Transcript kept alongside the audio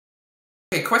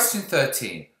Okay, question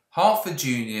 13. Hartford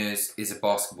Juniors is a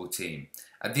basketball team.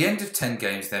 At the end of 10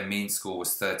 games, their mean score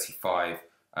was 35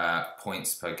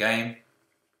 points per game.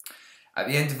 At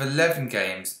the end of 11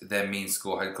 games, their mean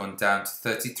score had gone down to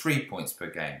 33 points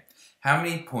per game. How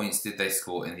many points did they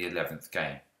score in the 11th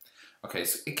game? Okay,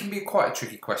 so it can be quite a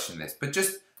tricky question, this, but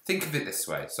just think of it this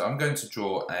way. So I'm going to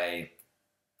draw a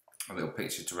little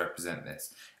picture to represent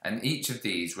this. And each of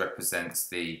these represents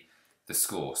the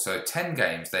score. So 10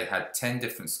 games, they had 10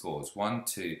 different scores. 1,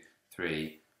 2,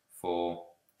 3, 4,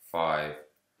 5,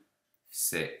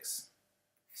 6,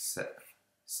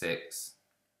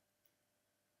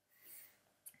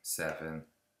 7,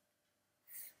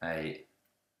 8,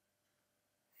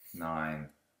 9,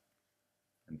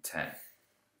 and 10.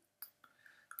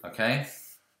 Okay?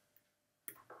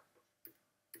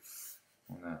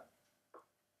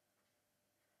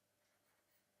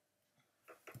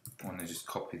 I want to just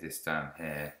copy this down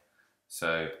here.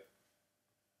 So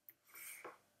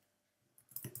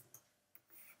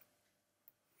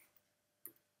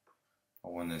I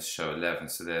want to show 11.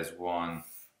 So there's 1,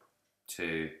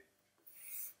 2,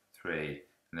 3, and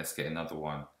let's get another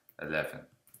one, 11.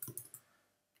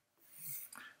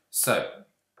 So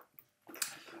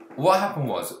what happened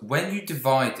was, when you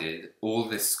divided all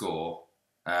this score,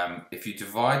 if you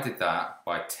divided that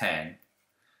by 10,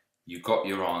 you got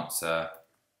your answer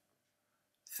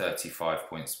 35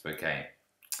 points per game.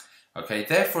 Okay,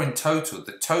 therefore in total,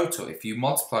 the total, if you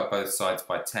multiply both sides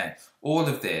by 10, all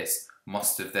of this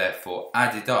must have therefore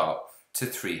added up to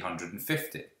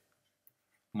 350,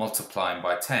 multiplying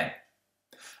by 10.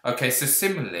 Okay, so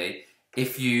similarly,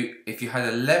 if you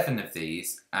had 11 of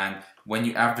these, and when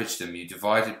you averaged them, you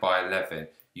divided by 11,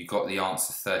 you got the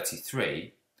answer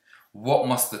 33, what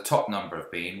must the top number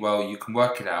have been? Well, you can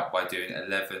work it out by doing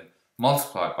 11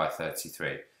 multiplied by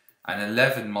 33. And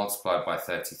 11 multiplied by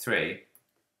 33,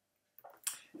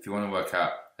 if you want to work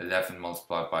out 11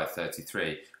 multiplied by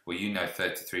 33, well, you know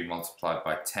 33 multiplied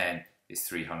by 10 is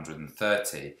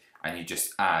 330, and you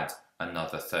just add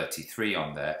another 33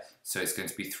 on there, so it's going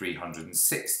to be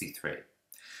 363.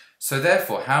 So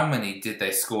therefore, how many did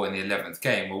they score in the 11th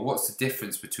game? Well, what's the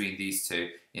difference between these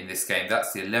two in this game?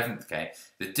 That's the 11th game.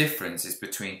 The difference is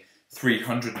between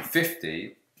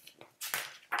 350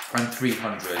 and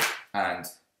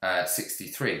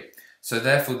 363. So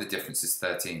therefore the difference is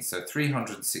 13. So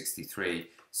 363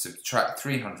 subtract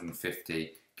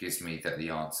 350 gives me that the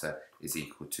answer is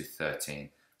equal to 13.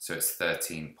 So it's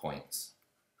 13 points.